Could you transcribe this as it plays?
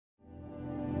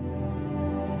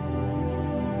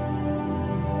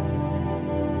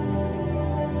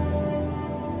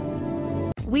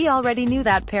We already knew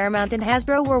that Paramount and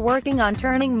Hasbro were working on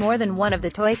turning more than one of the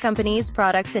toy company's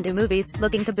products into movies,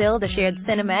 looking to build a shared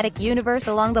cinematic universe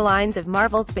along the lines of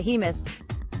Marvel's Behemoth.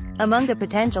 Among the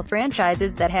potential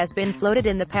franchises that has been floated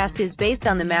in the past is based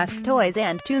on the M.A.S.K toys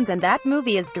and toons, and that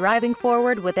movie is driving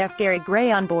forward with F. Gary Gray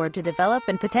on board to develop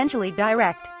and potentially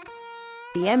direct.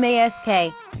 The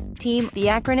M.A.S.K team, the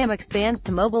acronym expands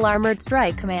to Mobile Armoured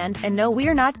Strike Kommand, and no,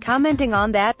 we're not commenting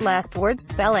on that last word's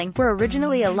spelling, were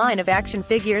originally a line of action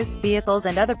figures, vehicles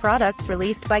and other products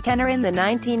released by Kenner in the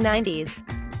 1990s.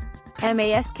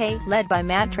 M.A.S.K, led by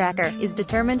Matt Tracker, is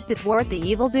determined to thwart the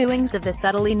evil doings of the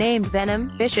subtly named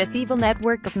Venom, vicious evil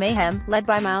network of mayhem, led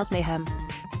by Miles Mayhem.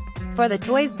 For the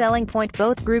toy's selling point,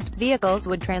 both groups' vehicles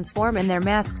would transform and their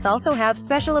masks also have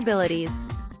special abilities.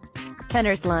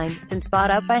 Kenner's line, since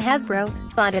bought up by Hasbro,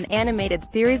 spawned an animated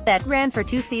series that ran for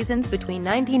 2 seasons between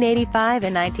 1985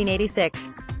 and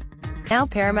 1986. Now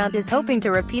Paramount is hoping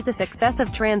to repeat the success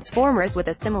of Transformers with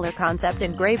a similar concept,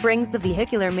 and Gray brings the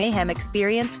vehicular mayhem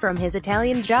experience from his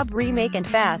Italian Job remake and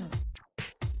Fast.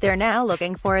 They're now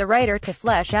looking for a writer to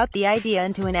flesh out the idea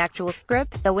into an actual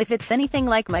script, though if it's anything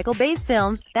like Michael Bay's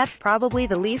films, that's probably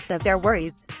the least of their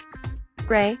worries.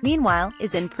 Gray, meanwhile,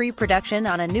 is in pre-production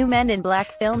on a new Men in Black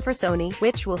film for Sony,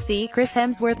 which will see Chris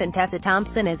Hemsworth and Tessa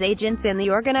Thompson as agents in the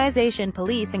organization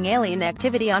policing alien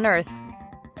activity on Earth.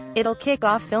 It'll kick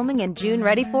off filming in June,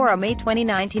 ready for a May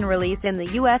 2019 release in the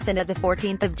US and at the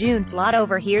 14th of June slot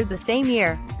over here the same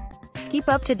year. Keep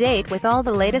up to date with all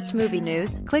the latest movie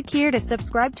news. Click here to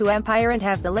subscribe to Empire and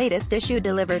have the latest issue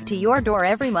delivered to your door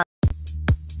every month.